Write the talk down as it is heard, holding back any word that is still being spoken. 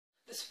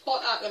The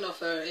support I can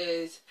offer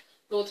is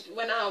loads.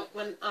 When I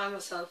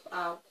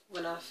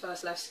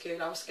first left school,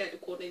 I was scared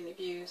to go to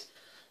interviews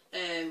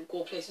and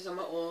go places on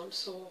my own.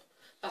 So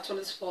that's one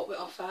of the support we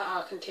offer.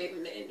 I can take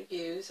them to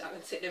interviews. I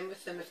can sit in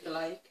with them if they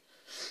like.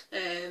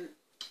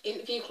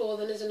 Interview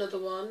clothing is another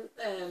one.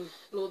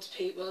 Loads of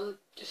people,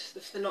 just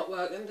if they're not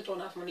working, they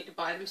don't have money to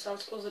buy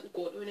themselves clothing to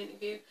go to an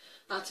interview.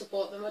 I'd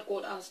support them. I'd go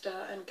to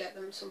Asda and get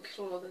them some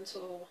clothing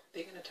so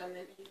they can attend the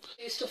interview.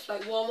 Do stuff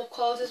like warm-up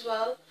calls as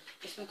well.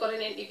 If they've got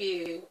an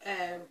interview,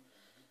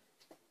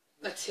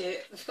 let's say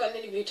they've got an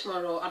interview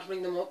tomorrow, I'd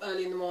ring them up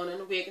early in the morning,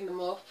 waking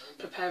them up,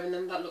 preparing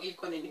them that, look, you've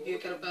got an interview,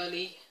 get up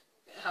early,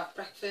 have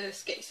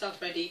breakfast, get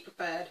yourself ready,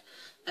 prepared,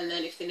 and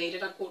then if they need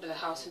it, I'd go to the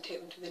house and take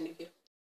them to the interview.